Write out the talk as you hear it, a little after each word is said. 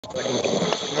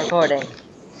I'm recording.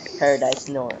 Paradise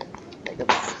Snore. Like a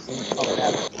oh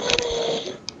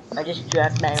crap. I just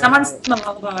dragged my Someone mic. sing a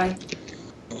lullaby.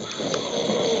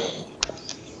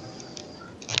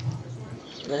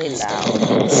 It's really loud.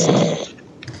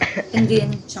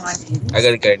 Indian Chinese. I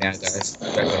gotta go now, guys.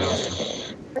 Back on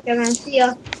after. Okay, man. See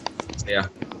ya. See ya.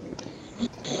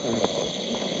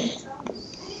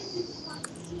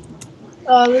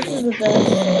 Oh, this is the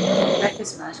best.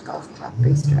 Breakfast Smash Golf Club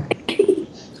Bistro.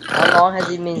 How long has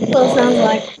he been Well, it sounds snoring?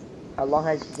 like How long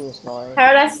has he been snoring?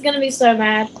 Paradise is gonna be so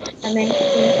mad at me.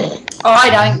 Oh, I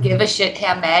don't give a shit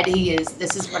how mad he is.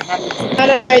 This is what happens. I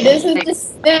know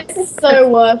this is so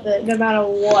worth it, no matter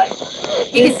what.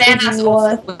 He can This ban is us off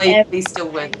worth the league, everything. he's still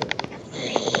worth it.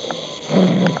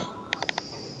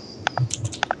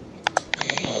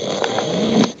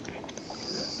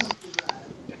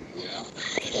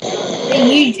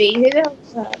 Hey, UG, who the hell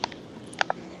is that?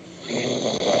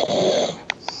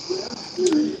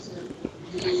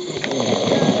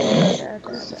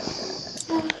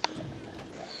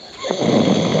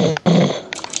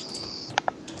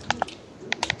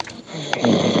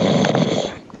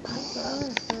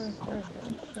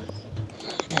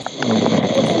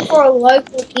 Looking for a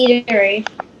local eatery.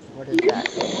 What is that?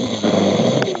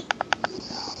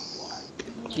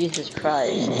 Jesus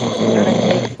Christ. It's gonna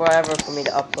take forever for me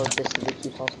to upload this if it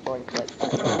keeps on scoring for like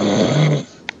 5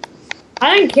 minutes.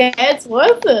 I don't care, it's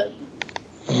worth it.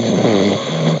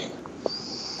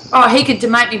 Oh, he could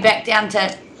demote me back down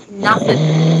to nothing.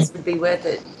 This would be worth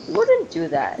it. He wouldn't do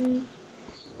that.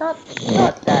 Not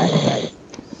that, like,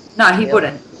 No, he you know,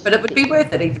 wouldn't. But it would be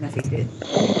worth it even if he did.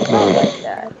 not like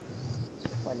that.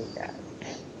 It's funny that.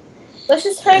 Let's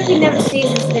just hope he never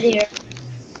sees this video.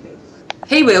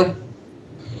 He will.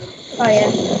 Oh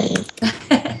yeah.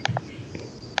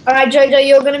 Alright, Jojo,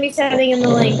 you're gonna be sending him the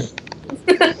link.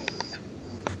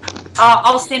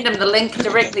 I'll send him the link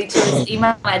directly to his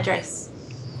email address.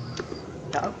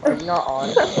 No, I'm not on.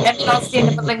 And then I'll send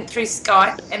him a link through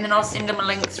Skype, and then I'll send him a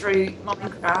link through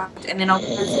Minecraft, and then I'll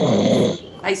post it on his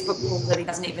Facebook wall that he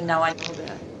doesn't even know I know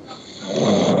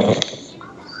about.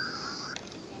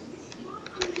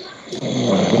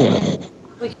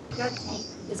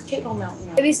 There's kettle melting.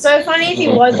 It'd be so funny if he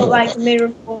woke up like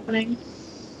mid-recording.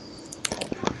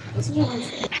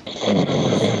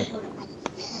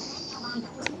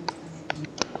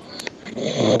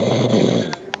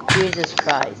 Jesus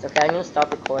Christ. Okay, I'm gonna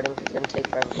stop recording because it's gonna take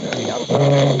forever for me to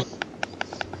upload.